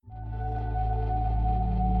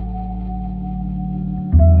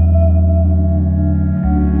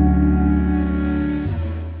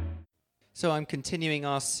So I'm continuing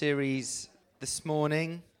our series this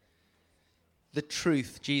morning, The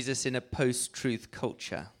Truth, Jesus in a Post-Truth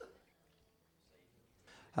Culture.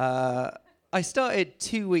 I started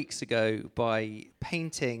 2 weeks ago by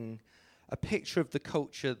painting a picture of the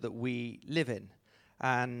culture that we live in.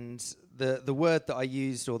 And the word that I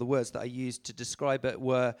used, or the words that I used to describe it,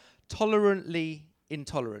 were tolerantly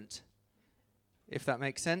intolerant, if that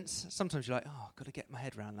makes sense. Sometimes you're like, oh, I've got to get my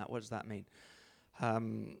head around that. What does that mean?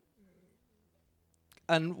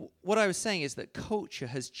 And what I was saying is that culture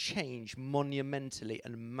has changed monumentally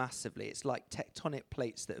and massively. It's like tectonic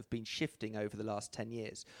plates that have been shifting over the last 10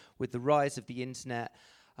 years with the rise of the internet,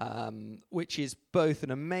 which is both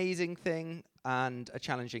an amazing thing and a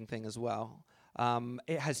challenging thing as well.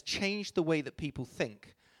 It has changed the way that people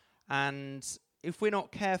think. And if we're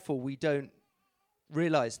not careful, we don't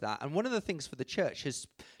realize that. And one of the things for the church is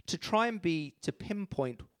to try and to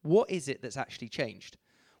pinpoint what is it that's actually changed.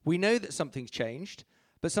 We know that something's changed,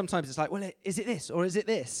 but sometimes it's like, well, is it this or is it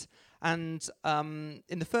this? And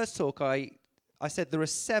in the first talk, I said there are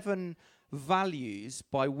 7 values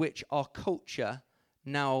by which our culture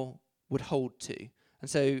now would hold to. And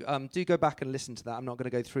so do go back and listen to that. I'm not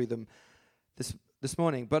going to go through them this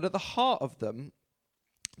morning. But at the heart of them,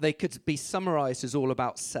 they could be summarized as all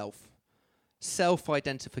about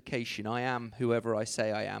self-identification. I am whoever I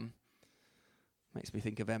say I am. Makes me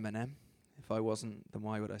think of Eminem. If I wasn't, then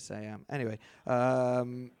why would I say I am? Anyway,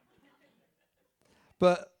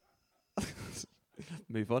 but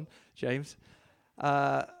move on, James.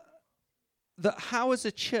 That how as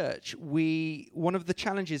a church, one of the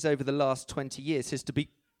challenges over the last 20 years is to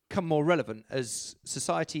become more relevant as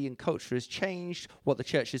society and culture has changed, what the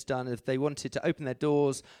church has done, if they wanted to open their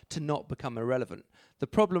doors to not become irrelevant. The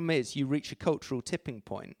problem is you reach a cultural tipping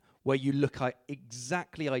point where you look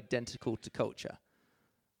exactly identical to culture.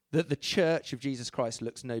 That the church of Jesus Christ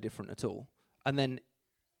looks no different at all. And then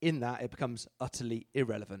in that, it becomes utterly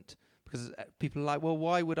irrelevant. Because people are like, well,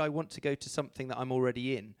 why would I want to go to something that I'm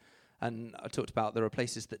already in? And I talked about there are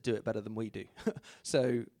places that do it better than we do.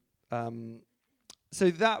 So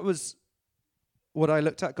that was what I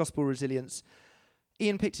looked at, gospel resilience.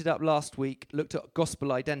 Ian picked it up last week, looked at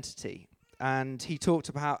gospel identity. And he talked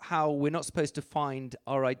about how we're not supposed to find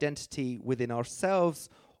our identity within ourselves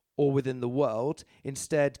or within the world.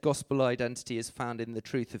 Instead, gospel identity is found in the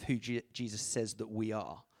truth of who Jesus says that we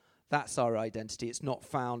are. That's our identity. It's not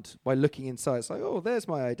found by looking inside. It's like, oh, there's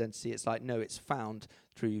my identity. It's like, no, it's found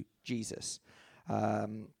through Jesus.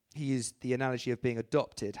 He used the analogy of being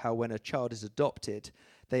adopted, how when a child is adopted,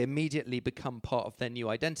 they immediately become part of their new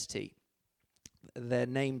identity. Their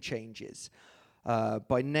name changes.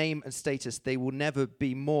 By name and status, they will never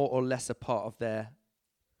be more or less a part of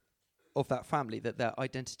that family, that their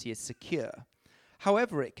identity is secure.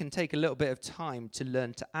 However, it can take a little bit of time to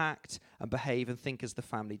learn to act and behave and think as the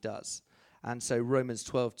family does. And so Romans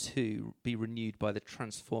 12:2, be renewed by the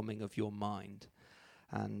transforming of your mind.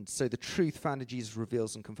 And so the truth found in Jesus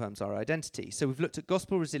reveals and confirms our identity. So we've looked at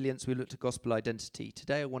gospel resilience, we looked at gospel identity.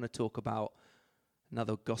 Today I want to talk about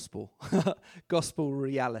another gospel, gospel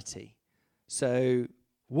reality. So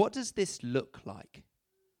what does this look like?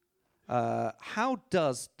 How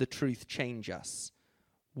does the truth change us?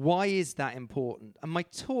 Why is that important? And my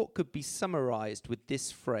talk could be summarized with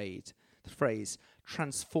this phrase,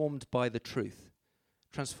 transformed by the truth.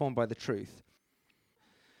 Transformed by the truth.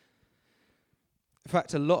 In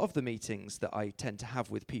fact, a lot of the meetings that I tend to have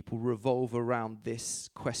with people revolve around this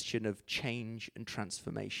question of change and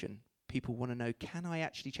transformation. People want to know, can I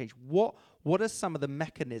actually change? What are some of the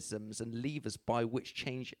mechanisms and levers by which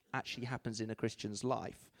change actually happens in a Christian's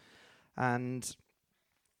life? And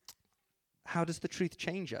how does the truth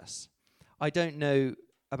change us? I don't know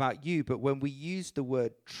about you, but when we use the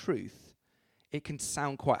word truth, it can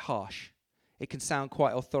sound quite harsh. It can sound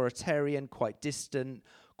quite authoritarian, quite distant,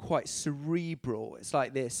 quite cerebral. It's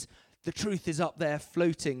like this, the truth is up there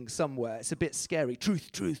floating somewhere. It's a bit scary.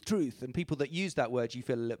 Truth, truth, truth. And people that use that word, you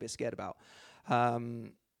feel a little bit scared about.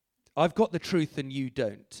 I've got the truth and you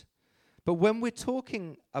don't. But when we're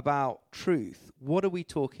talking about truth, what are we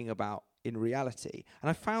talking about in reality?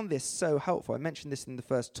 And I found this so helpful. I mentioned this in the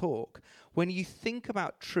first talk. When you think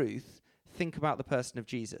about truth, think about the person of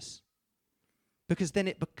Jesus. Because then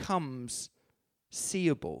it becomes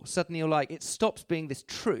seeable. Suddenly you're like, it stops being this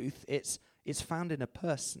truth. It's found in a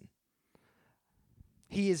person.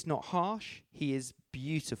 He is not harsh. He is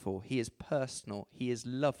beautiful. He is personal. He is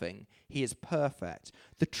loving. He is perfect.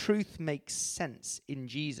 The truth makes sense in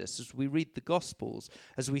Jesus as we read the Gospels,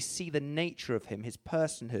 as we see the nature of him, his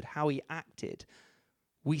personhood, how he acted.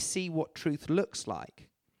 We see what truth looks like.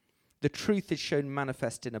 The truth is shown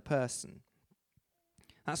manifest in a person.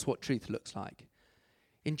 That's what truth looks like.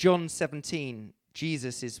 In John 17,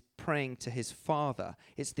 Jesus is praying to his Father.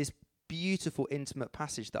 It's this beautiful, intimate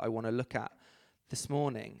passage that I want to look at this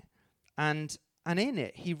morning. And in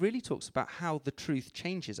it, he really talks about how the truth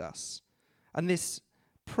changes us. And this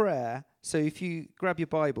prayer, so if you grab your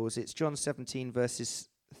Bibles, it's John 17, verses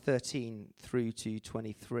 13 through to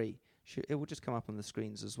 23. It will just come up on the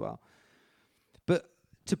screens as well. But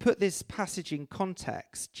to put this passage in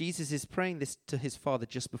context, Jesus is praying this to his Father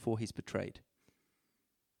just before he's betrayed.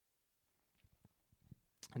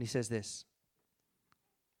 And he says this,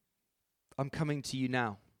 I'm coming to you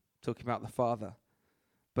now, talking about the Father,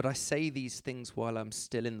 but I say these things while I'm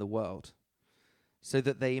still in the world, so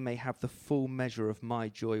that they may have the full measure of my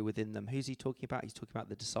joy within them. Who's he talking about? He's talking about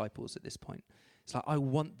the disciples at this point. It's like, I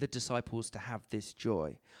want the disciples to have this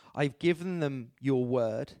joy. I've given them your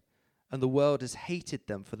word, and the world has hated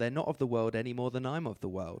them, for they're not of the world any more than I'm of the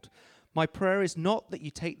world. My prayer is not that you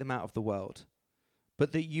take them out of the world,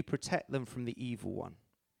 but that you protect them from the evil one.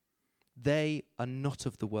 They are not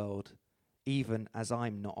of the world, even as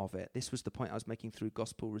I'm not of it. This was the point I was making through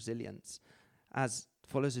gospel resilience. As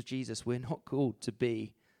followers of Jesus, we're not called to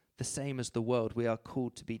be the same as the world. We are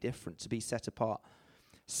called to be different, to be set apart.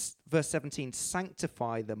 Verse 17,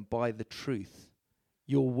 sanctify them by the truth.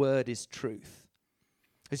 Your word is truth.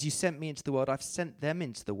 As you sent me into the world, I've sent them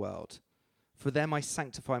into the world. For them I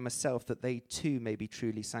sanctify myself, that they too may be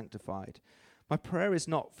truly sanctified. My prayer is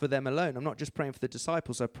not for them alone. I'm not just praying for the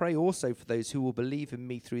disciples. I pray also for those who will believe in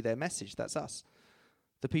me through their message. That's us,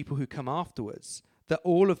 the people who come afterwards. That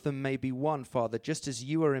all of them may be one, Father, just as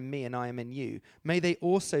you are in me and I am in you. May they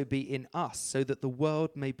also be in us, so that the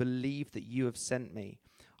world may believe that you have sent me.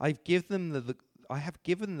 I have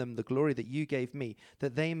given them the glory that you gave me,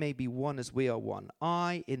 that they may be one as we are one.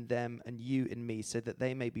 I in them and you in me, so that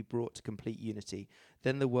they may be brought to complete unity.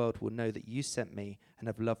 Then the world will know that you sent me and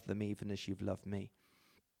have loved them even as you've loved me.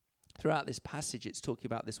 Throughout this passage, it's talking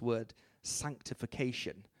about this word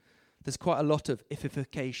sanctification. There's quite a lot of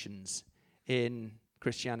ififications in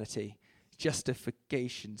Christianity.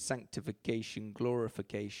 Justification, sanctification,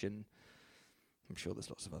 glorification. I'm sure there's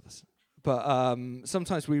lots of others. But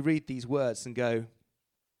sometimes we read these words and go,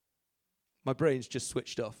 my brain's just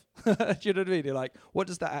switched off. Do you know what I mean? You're like, what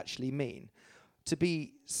does that actually mean? To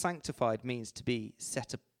be sanctified means to be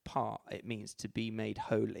set apart. It means to be made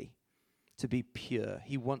holy, to be pure.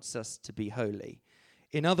 He wants us to be holy.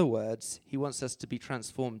 In other words, he wants us to be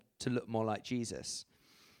transformed to look more like Jesus.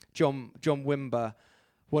 John Wimber,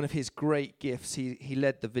 one of his great gifts, he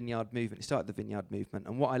led the Vineyard movement. He started the Vineyard movement.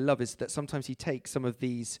 And what I love is that sometimes he takes some of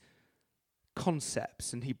these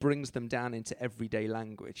concepts and he brings them down into everyday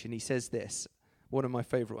language. And he says this, one of my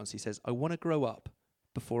favorite ones, he says, I want to grow up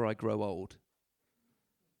before I grow old.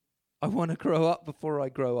 I want to grow up before I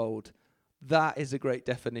grow old. That is a great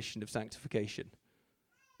definition of sanctification.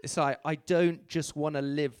 It's like, I don't just want to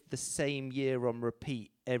live the same year on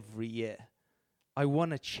repeat every year. I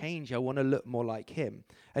want to change. I want to look more like him.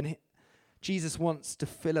 And Jesus wants to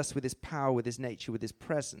fill us with his power, with his nature, with his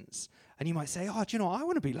presence. And you might say, oh, do you know, I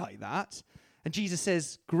want to be like that. And Jesus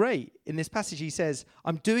says, great. In this passage, he says,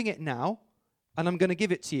 I'm doing it now, and I'm going to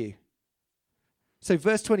give it to you. So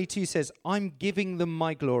verse 22 says, I'm giving them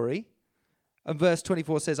my glory. And verse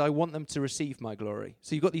 24 says, I want them to receive my glory.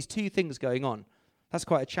 So you've got these two things going on. That's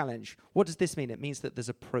quite a challenge. What does this mean? It means that there's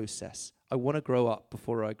a process. I want to grow up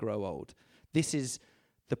before I grow old. This is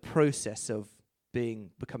the process of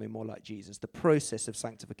becoming more like Jesus, the process of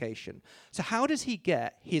sanctification. So how does he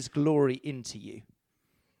get his glory into you?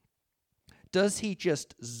 Does he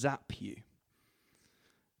just zap you?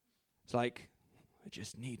 It's like, I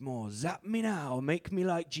just need more. Zap me now. Make me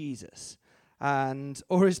like Jesus.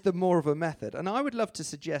 Or is there more of a method? And I would love to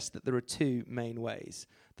suggest that there are two main ways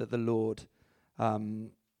that the Lord, that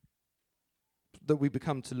we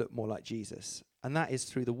become to look more like Jesus. And that is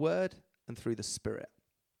through the Word and through the Spirit.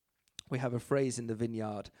 We have a phrase in the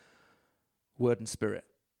Vineyard, Word and Spirit.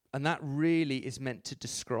 And that really is meant to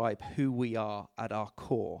describe who we are at our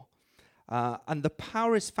core. And the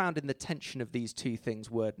power is found in the tension of these two things,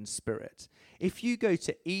 Word and Spirit. If you go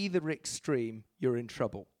to either extreme, you're in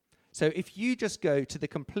trouble. So if you just go to the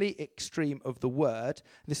complete extreme of the Word,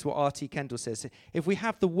 this is what R.T. Kendall says, if we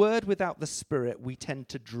have the Word without the Spirit, we tend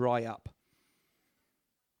to dry up.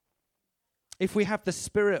 If we have the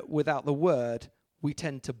Spirit without the Word, we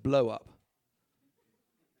tend to blow up.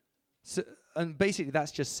 So, and basically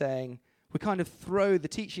that's just saying, we kind of throw the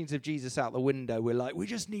teachings of Jesus out the window. We're like, we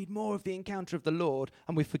just need more of the encounter of the Lord,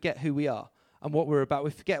 and we forget who we are and what we're about.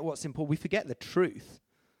 We forget what's important. We forget the truth.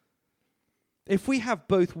 If we have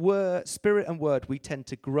both Spirit and Word, we tend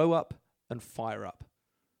to grow up and fire up.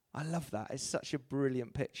 I love that. It's such a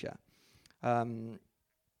brilliant picture. I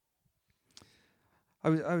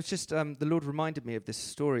was just, the Lord reminded me of this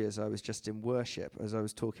story as I was just in worship, as I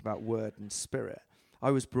was talking about word and spirit. I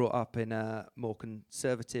was brought up in a more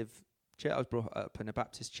conservative church. I was brought up in a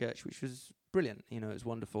Baptist church, which was brilliant. You know, it was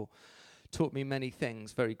wonderful. Taught me many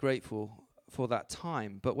things. Very grateful for that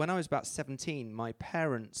time. But when I was about 17, my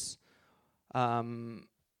parents,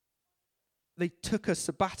 they took a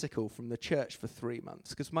sabbatical from the church for 3 months,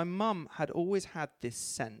 because my mum had always had this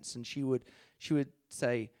sense, and she would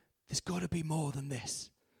say, there's got to be more than this.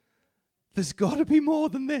 There's got to be more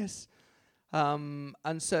than this. And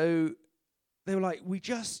so they were like, we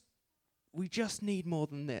just need more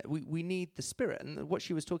than this. We need the Spirit. And what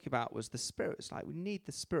she was talking about was the Spirit. It's like, we need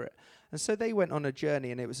the Spirit. And so they went on a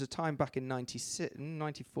journey, and it was a time back in 96,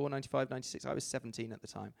 94, 95, 96. I was 17 at the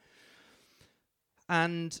time.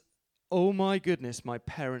 And oh my goodness, my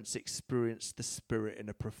parents experienced the Spirit in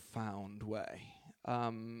a profound way.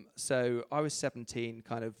 So I was 17,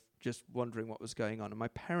 kind of just wondering what was going on. And my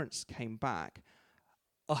parents came back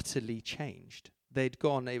utterly changed. They'd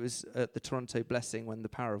gone, it was at the Toronto Blessing when the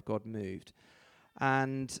power of God moved.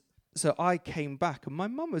 And so I came back, and my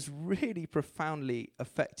mum was really profoundly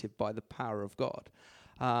affected by the power of God,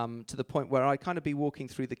 to the point where I'd kind of be walking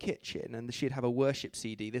through the kitchen, and she'd have a worship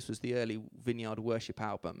CD. This was the early Vineyard worship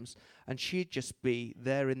albums. And she'd just be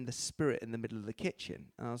there in the Spirit in the middle of the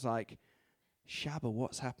kitchen. And I was like, Shabba,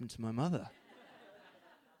 what's happened to my mother?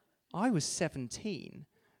 I was 17.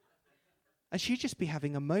 And she'd just be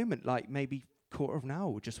having a moment, like maybe quarter of an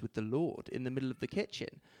hour just with the Lord in the middle of the kitchen.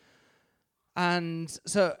 And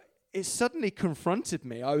so it suddenly confronted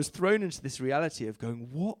me. I was thrown into this reality of going,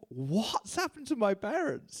 what's happened to my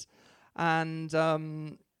parents? And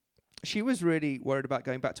she was really worried about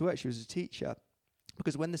going back to work. She was a teacher.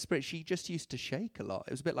 Because when the Spirit, she just used to shake a lot.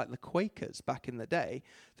 It was a bit like the Quakers back in the day,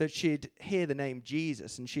 that she'd hear the name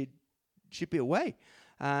Jesus and she'd be away.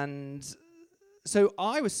 And so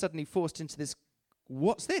I was suddenly forced into this,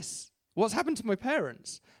 what's this? What's happened to my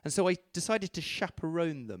parents? And so I decided to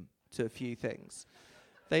chaperone them to a few things.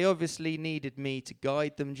 They obviously needed me to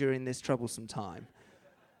guide them during this troublesome time.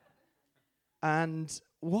 And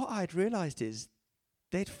what I'd realized is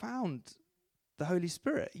they'd found the Holy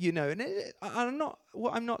Spirit, you know. And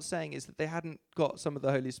what I'm not saying is that they hadn't got some of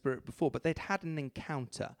the Holy Spirit before, but they'd had an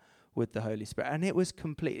encounter with the Holy Spirit, and it was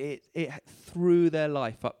complete. It threw their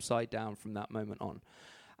life upside down from that moment on.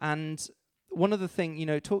 And one of the things, you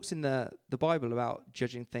know, it talks in the Bible about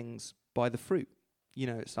judging things by the fruit. You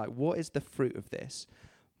know, it's like, what is the fruit of this?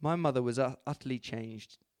 My mother was utterly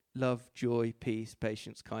changed. Love, joy, peace,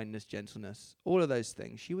 patience, kindness, gentleness, all of those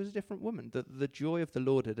things. She was a different woman. The joy of the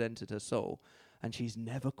Lord had entered her soul, and she's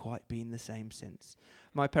never quite been the same since.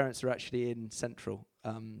 My parents are actually in Central,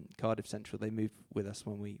 Cardiff Central. They moved with us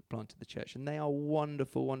when we planted the church, and they are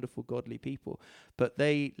wonderful, wonderful, godly people. But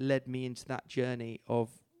they led me into that journey of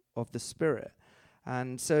the Spirit.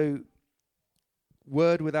 And so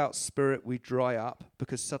word without Spirit, we dry up,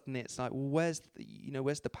 because suddenly it's like, well,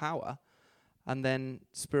 where's the power? And then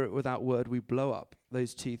Spirit without word, we blow up.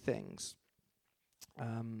 Those two things.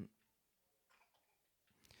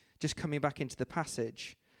 Just coming back into the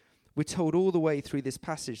passage, we're told all the way through this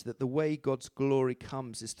passage that the way God's glory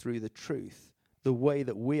comes is through the truth. The way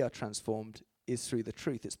that we are transformed is through the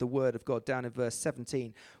truth. It's the word of God, down in verse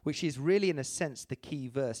 17, which is really, in a sense, the key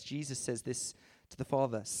verse. Jesus says this to the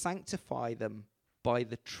Father: sanctify them by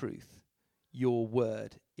the truth. Your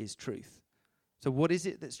word is truth. So what is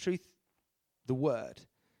it that's truth? The word.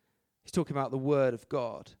 He's talking about the word of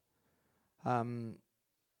God.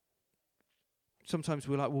 Sometimes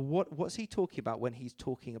we're like, well, what's he talking about when he's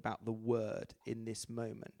talking about the word in this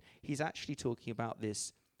moment? He's actually talking about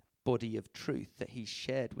this body of truth that he's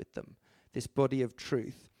shared with them. This body of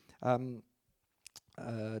truth. Down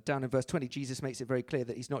in verse 20, Jesus makes it very clear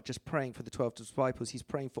that he's not just praying for the 12 disciples, he's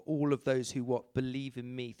praying for all of those who believe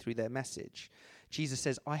in me through their message. Jesus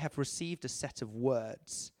says, I have received a set of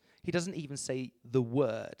words. He doesn't even say the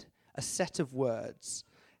word, a set of words.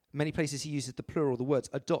 Many places he uses the plural, the words,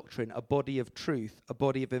 a doctrine, a body of truth, a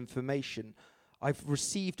body of information. I've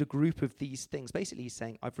received a group of these things. Basically, he's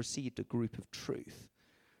saying, I've received a group of truth.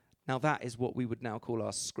 Now, that is what we would now call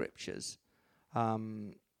our scriptures.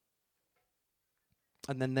 And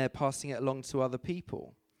then they're passing it along to other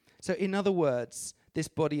people. So in other words, this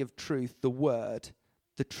body of truth, the word,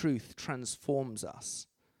 the truth transforms us.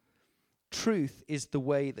 Truth is the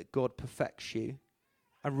way that God perfects you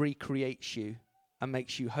and recreates you and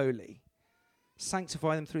makes you holy.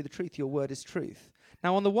 Sanctify them through the truth. Your word is truth.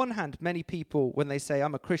 Now, on the one hand, many people, when they say,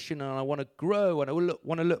 I'm a Christian and I want to grow and I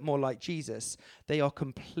want to look more like Jesus, they are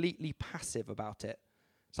completely passive about it.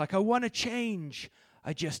 It's like, I want to change.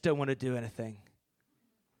 I just don't want to do anything.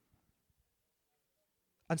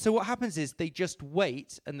 And so what happens is they just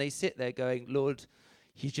wait and they sit there going, Lord,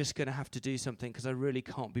 you're just going to have to do something because I really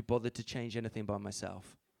can't be bothered to change anything by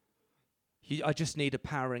myself. I just need a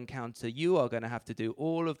power encounter. You are going to have to do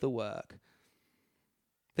all of the work.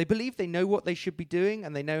 They believe they know what they should be doing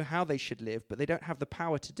and they know how they should live, but they don't have the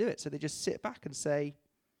power to do it. So they just sit back and say,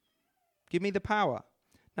 give me the power.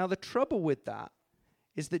 Now, the trouble with that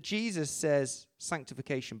is that Jesus says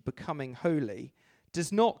sanctification, becoming holy,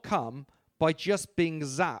 does not come by just being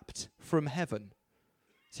zapped from heaven.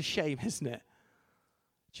 It's a shame, isn't it?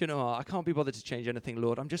 Do you know what? I can't be bothered to change anything,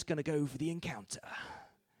 Lord. I'm just going to go for the encounter.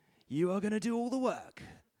 You are going to do all the work.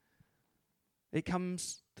 It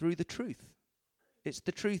comes through the truth. It's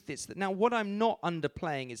the truth. Now, what I'm not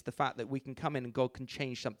underplaying is the fact that we can come in and God can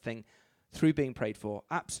change something through being prayed for.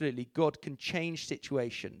 Absolutely, God can change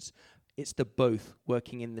situations. It's the both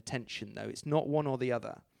working in the tension, though. It's not one or the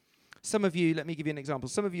other. Some of you, let me give you an example.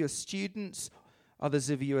 Some of you are students. Others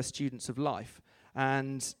of you are students of life.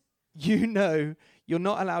 And you know you're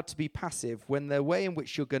not allowed to be passive when the way in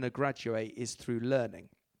which you're going to graduate is through learning.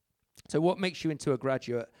 So what makes you into a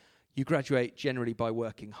graduate? You graduate generally by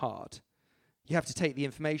working hard. You have to take the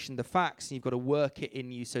information, the facts, and you've got to work it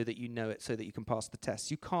in you so that you know it, so that you can pass the tests.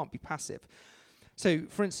 You can't be passive. So,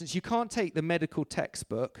 for instance, you can't take the medical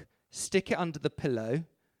textbook, stick it under the pillow,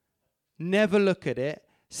 never look at it,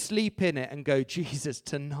 sleep in it and go, Jesus,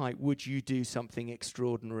 tonight, would you do something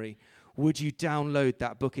extraordinary? Would you download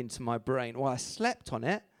that book into my brain? Well, I slept on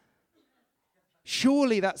it.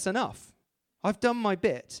 Surely that's enough. I've done my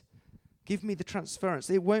bit. Give me the transference.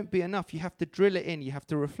 It won't be enough. You have to drill it in. You have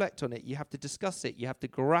to reflect on it. You have to discuss it. You have to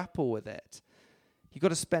grapple with it. You've got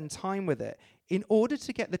to spend time with it. In order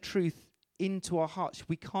to get the truth into our hearts,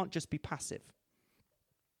 we can't just be passive.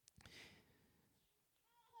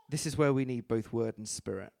 This is where we need both word and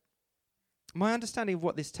spirit. My understanding of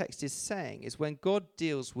what this text is saying is when God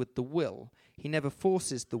deals with the will, he never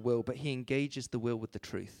forces the will, but he engages the will with the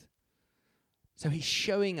truth. So he's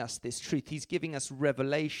showing us this truth. He's giving us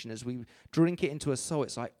revelation as we drink it into a soul.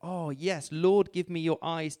 It's like, oh, yes, Lord, give me your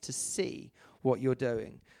eyes to see what you're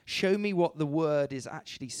doing. Show me what the word is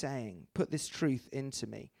actually saying. Put this truth into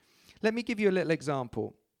me. Let me give you a little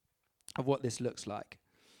example of what this looks like.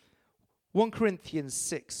 1 Corinthians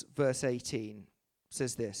 6, verse 18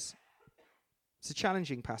 says this. It's a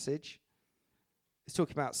challenging passage. It's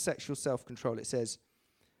talking about sexual self-control. It says,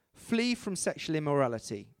 flee from sexual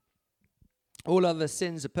immorality. All other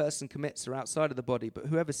sins a person commits are outside of the body, but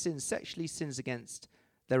whoever sins sexually sins against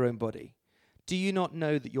their own body. Do you not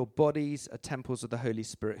know that your bodies are temples of the Holy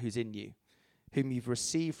Spirit who's in you, whom you've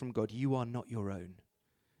received from God? You are not your own.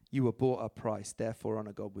 You were bought at a price, therefore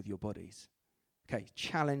honor God with your bodies. Okay,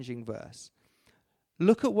 challenging verse.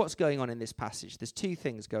 Look at what's going on in this passage. There's two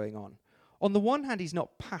things going on. On the one hand, he's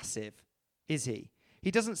not passive, is he?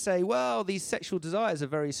 He doesn't say, well, these sexual desires are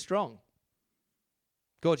very strong.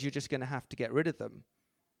 God, you're just going to have to get rid of them.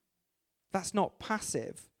 That's not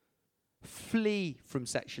passive. Flee from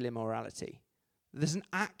sexual immorality. There's an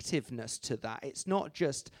activeness to that. It's not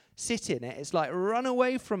just sit in it. It's like run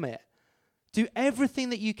away from it. Do everything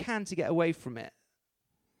that you can to get away from it.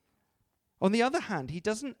 On the other hand, he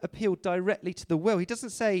doesn't appeal directly to the will. He doesn't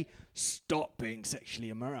say, stop being sexually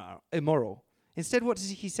immoral. Instead, what does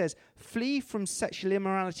he says? Flee from sexual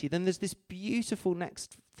immorality. Then there's this beautiful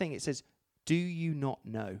next thing. It says, do you not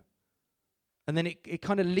know? And then it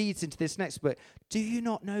kind of leads into this next bit. Do you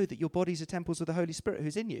not know that your bodies are temples of the Holy Spirit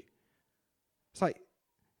who's in you? It's like,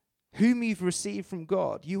 whom you've received from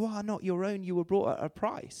God, you are not your own. You were bought at a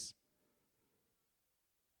price.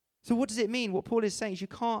 So what does it mean? What Paul is saying is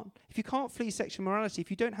if you can't flee sexual morality,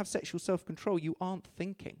 if you don't have sexual self-control, you aren't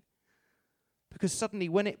thinking. Because suddenly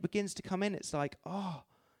when it begins to come in, it's like, oh,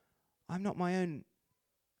 I'm not my own.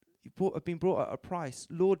 I've been brought at a price.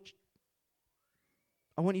 Lord,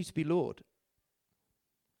 I want you to be Lord.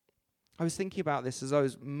 I was thinking about this as I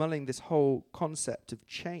was mulling this whole concept of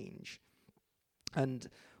change. And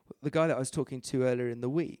the guy that I was talking to earlier in the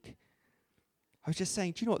week, I was just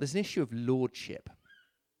saying, do you know what? There's an issue of lordship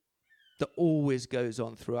that always goes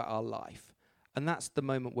on throughout our life. And that's the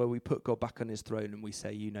moment where we put God back on his throne and we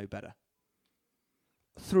say, you know better.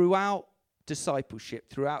 Throughout discipleship,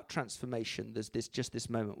 throughout transformation, there's this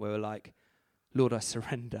moment where we're like, Lord, I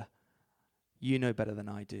surrender. You know better than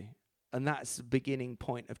I do. And that's the beginning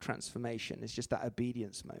point of transformation. It's just that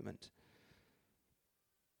obedience moment.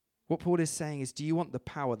 What Paul is saying is, do you want the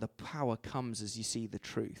power? The power comes as you see the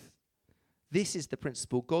truth. This is the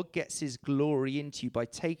principle. God gets his glory into you by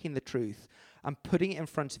taking the truth and putting it in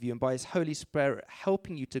front of you, and by his Holy Spirit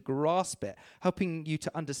helping you to grasp it, helping you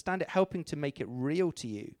to understand it, helping to make it real to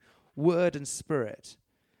you, word and spirit.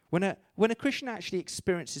 When a Christian actually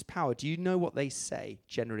experiences power, do you know what they say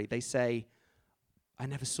generally? They say, I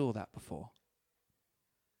never saw that before.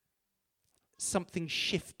 Something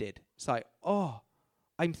shifted. It's like, oh,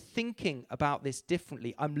 I'm thinking about this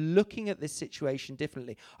differently. I'm looking at this situation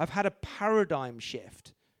differently. I've had a paradigm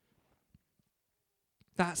shift.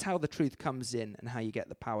 That's how the truth comes in and how you get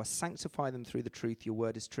the power. Sanctify them through the truth. Your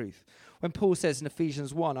word is truth. When Paul says in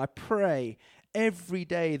Ephesians 1, I pray every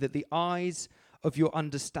day that the eyes of your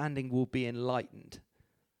understanding will be enlightened.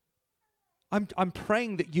 I'm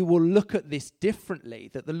praying that you will look at this differently,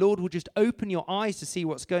 that the Lord will just open your eyes to see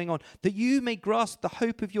what's going on, that you may grasp the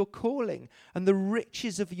hope of your calling and the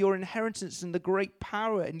riches of your inheritance and the great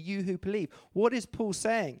power in you who believe. What is Paul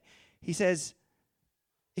saying? He says,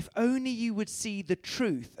 if only you would see the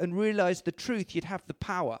truth and realize the truth, you'd have the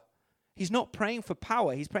power. He's not praying for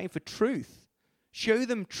power, he's praying for truth. Show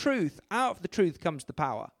them truth. Out of the truth comes the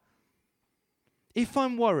power. If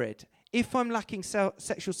I'm worried, if I'm lacking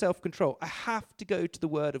sexual self-control, I have to go to the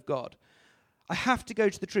Word of God. I have to go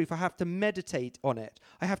to the truth. I have to meditate on it.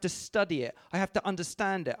 I have to study it. I have to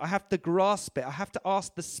understand it. I have to grasp it. I have to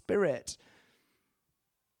ask the Spirit.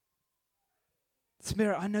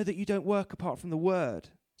 Spirit, I know that you don't work apart from the Word.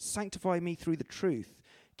 Sanctify me through the truth.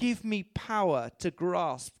 Give me power to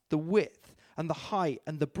grasp the width and the height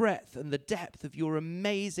and the breadth and the depth of your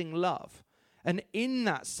amazing love. And in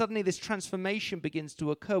that, suddenly this transformation begins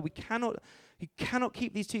to occur. You cannot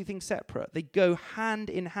keep these two things separate. They go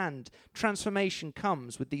hand in hand. Transformation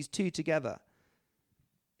comes with these two together.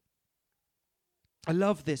 I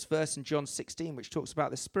love this verse in John 16, which talks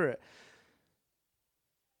about the Spirit.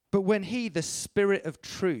 But when he, the Spirit of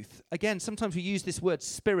truth, again, sometimes we use this word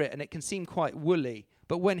spirit and it can seem quite woolly.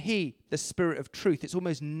 But when he, the Spirit of truth, it's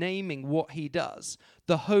almost naming what he does.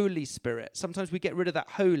 The Holy Spirit. Sometimes we get rid of that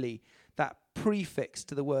holy, that prefix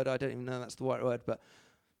to the word. I don't even know if that's the right word, but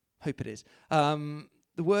hope it is. The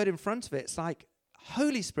word in front of it, it's like,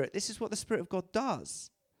 Holy Spirit, this is what the Spirit of God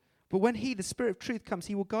does. But when he, the Spirit of truth, comes,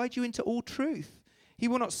 he will guide you into all truth. He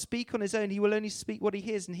will not speak on his own. He will only speak what he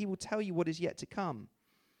hears, and he will tell you what is yet to come.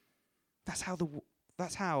 That's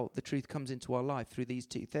how the truth comes into our life, through these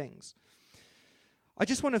two things. I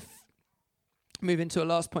just want to move into a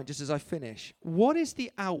last point just as I finish. What is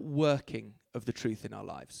the outworking of the truth in our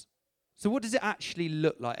lives? So what does it actually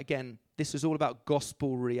look like? Again, this is all about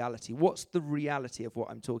gospel reality. What's the reality of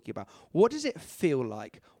what I'm talking about? What does it feel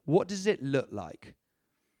like? What does it look like?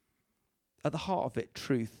 At the heart of it,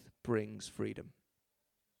 truth brings freedom.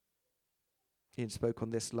 Ian spoke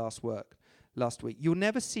on this last week. You'll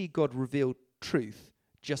never see God reveal truth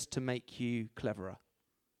just to make you cleverer.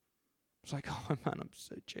 It's like, oh man,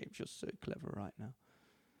 James, you're so clever right now.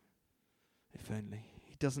 If only.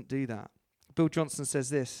 He doesn't do that. Bill Johnson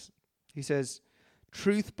says this. He says,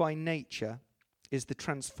 truth by nature is the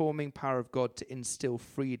transforming power of God to instill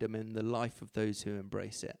freedom in the life of those who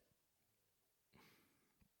embrace it.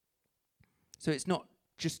 So it's not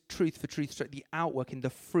just truth for truth's sake, the outworking, the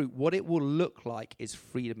fruit. What it will look like is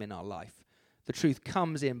freedom in our life. The truth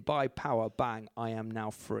comes in by power, bang, I am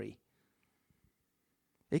now free.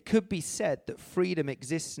 It could be said that freedom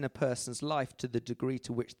exists in a person's life to the degree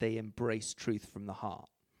to which they embrace truth from the heart.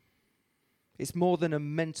 It's more than a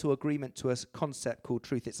mental agreement to a concept called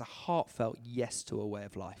truth. It's a heartfelt yes to a way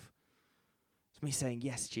of life. It's me saying,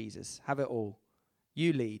 yes, Jesus, have it all.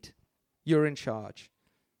 You lead. You're in charge.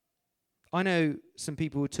 I know some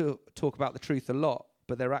people who talk about the truth a lot,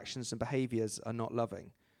 but their actions and behaviors are not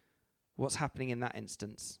loving. What's happening in that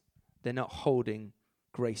instance? They're not holding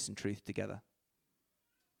grace and truth together.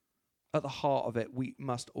 At the heart of it, we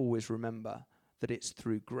must always remember that it's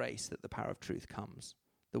through grace that the power of truth comes.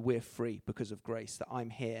 That we're free because of grace, that I'm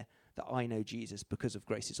here, that I know Jesus because of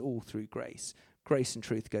grace. It's all through grace. Grace and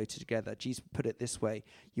truth go together. Jesus put it this way,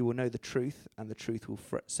 you will know the truth and the truth will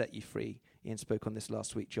set you free. Ian spoke on this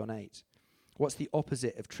last week, John 8. What's the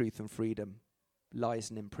opposite of truth and freedom? Lies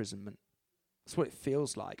and imprisonment. That's what it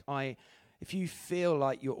feels like. If you feel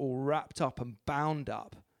like you're all wrapped up and bound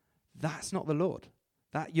up, that's not the Lord.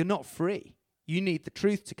 That you're not free. You need the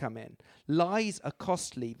truth to come in. Lies are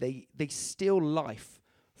costly. They steal life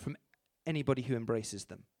from anybody who embraces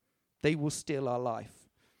them. They will steal our life.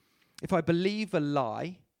 If I believe a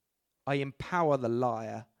lie, I empower the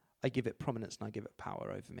liar, I give it prominence and I give it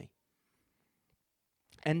power over me.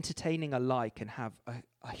 Entertaining a lie can have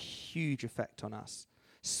a huge effect on us.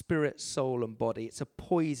 Spirit, soul, and body. It's a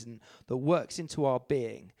poison that works into our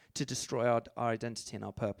being to destroy our identity and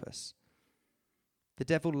our purpose. The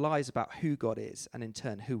devil lies about who God is, and in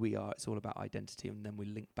turn who we are. It's all about identity, and then we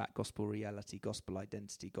link back gospel reality, gospel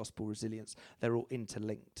identity, gospel resilience. They're all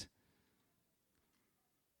interlinked.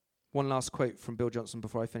 One last quote from Bill Johnson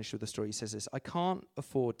before I finish with the story. He says this: "I can't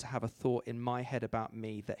afford to have a thought in my head about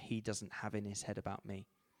me that he doesn't have in his head about me."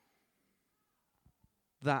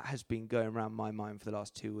 That has been going around my mind for the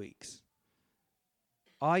last 2 weeks.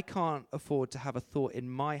 I can't afford to have a thought in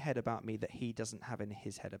my head about me that he doesn't have in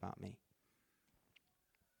his head about me.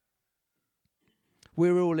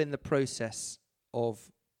 We're all in the process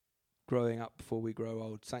of growing up before we grow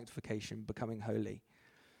old, sanctification, becoming holy.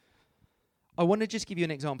 I want to just give you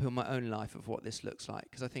an example in my own life of what this looks like,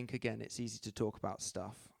 because I think, again, it's easy to talk about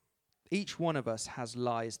stuff. Each one of us has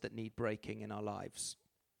lies that need breaking in our lives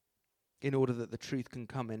in order that the truth can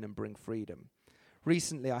come in and bring freedom.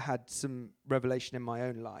 Recently, I had some revelation in my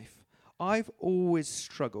own life. I've always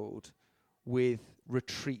struggled with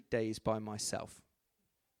retreat days by myself.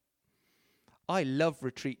 I love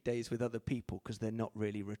retreat days with other people because they're not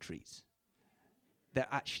really retreats. They're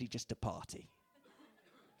actually just a party.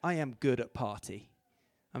 I am good at party.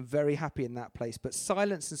 I'm very happy in that place. But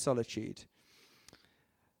silence and solitude,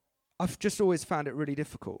 I've just always found it really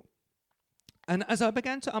difficult. And as I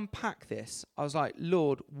began to unpack this, I was like,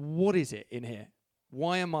 Lord, what is it in here?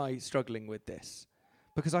 Why am I struggling with this?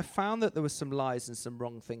 Because I found that there was some lies and some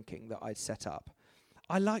wrong thinking that I'd set up.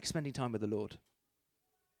 I like spending time with the Lord.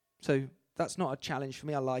 So that's not a challenge for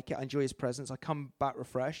me. I like it. I enjoy his presence. I come back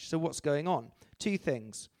refreshed. So what's going on? 2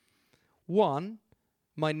 things. One,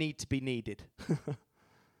 my need to be needed.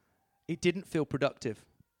 It didn't feel productive.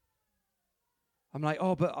 I'm like,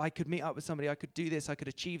 oh, but I could meet up with somebody. I could do this. I could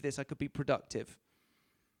achieve this. I could be productive.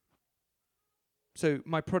 So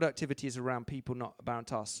my productivity is around people, not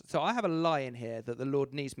about us. So I have a lie in here that the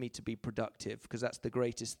Lord needs me to be productive, because that's the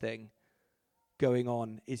greatest thing going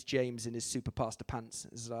on, is James in his super pastor pants,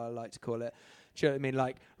 as I like to call it. Do you know what I mean?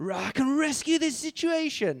 Like, I can rescue this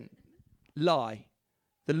situation. Lie.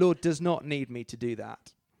 The Lord does not need me to do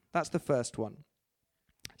that. That's the first one.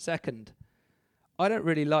 Second, I don't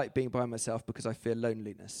really like being by myself because I fear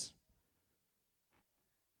loneliness.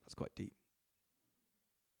 That's quite deep.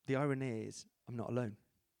 The irony is, I'm not alone.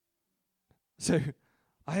 So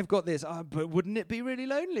I have got this, but wouldn't it be really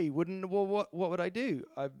lonely? What would I do?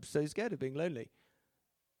 I'm so scared of being lonely.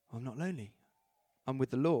 I'm not lonely. I'm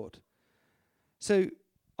with the Lord. So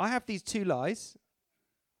I have these 2 lies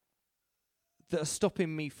that are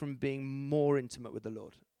stopping me from being more intimate with the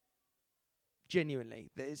Lord. Genuinely.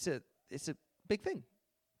 It's a big thing.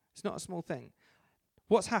 It's not a small thing.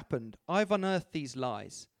 What's happened? I've unearthed these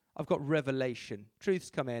lies. I've got revelation. Truth's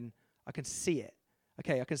come in. I can see it.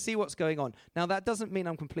 Okay, I can see what's going on. Now, that doesn't mean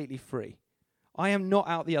I'm completely free. I am not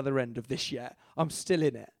out the other end of this yet. I'm still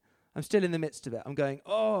in it. I'm still in the midst of it. I'm going,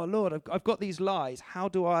 oh, Lord, I've got these lies. How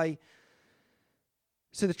do I...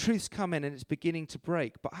 So the truth's come in and it's beginning to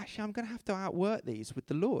break. But actually, I'm going to have to outwork these with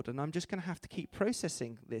the Lord. And I'm just going to have to keep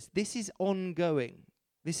processing this. This is ongoing.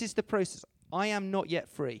 This is the process. I am not yet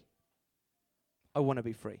free. I want to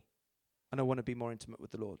be free. And I want to be more intimate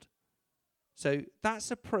with the Lord. So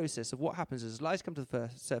that's a process of what happens as lies come to the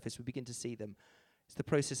surface. We begin to see them. It's the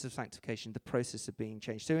process of sanctification, the process of being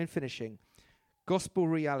changed. So in finishing, gospel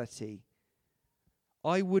reality.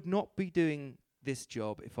 I would not be doing this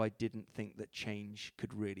job if I didn't think that change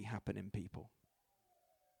could really happen in people.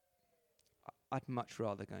 I'd much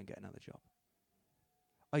rather go and get another job.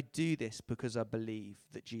 I do this because I believe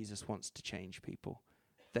that Jesus wants to change people,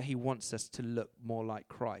 that he wants us to look more like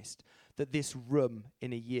Christ, that this room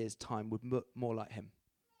in a year's time would look more like him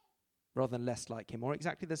rather than less like him, or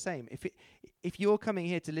exactly the same. If you're coming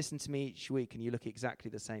here to listen to me each week and you look exactly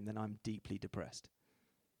the same, then I'm deeply depressed.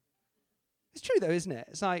 It's true though, isn't it?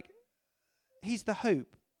 It's like, he's the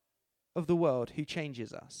hope of the world who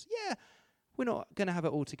changes us. Yeah, we're not going to have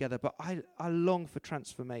it all together, but I long for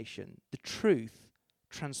transformation. The truth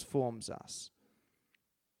transforms us.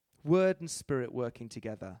 Word and spirit working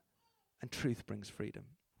together, and truth brings freedom.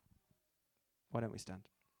 Why don't we stand?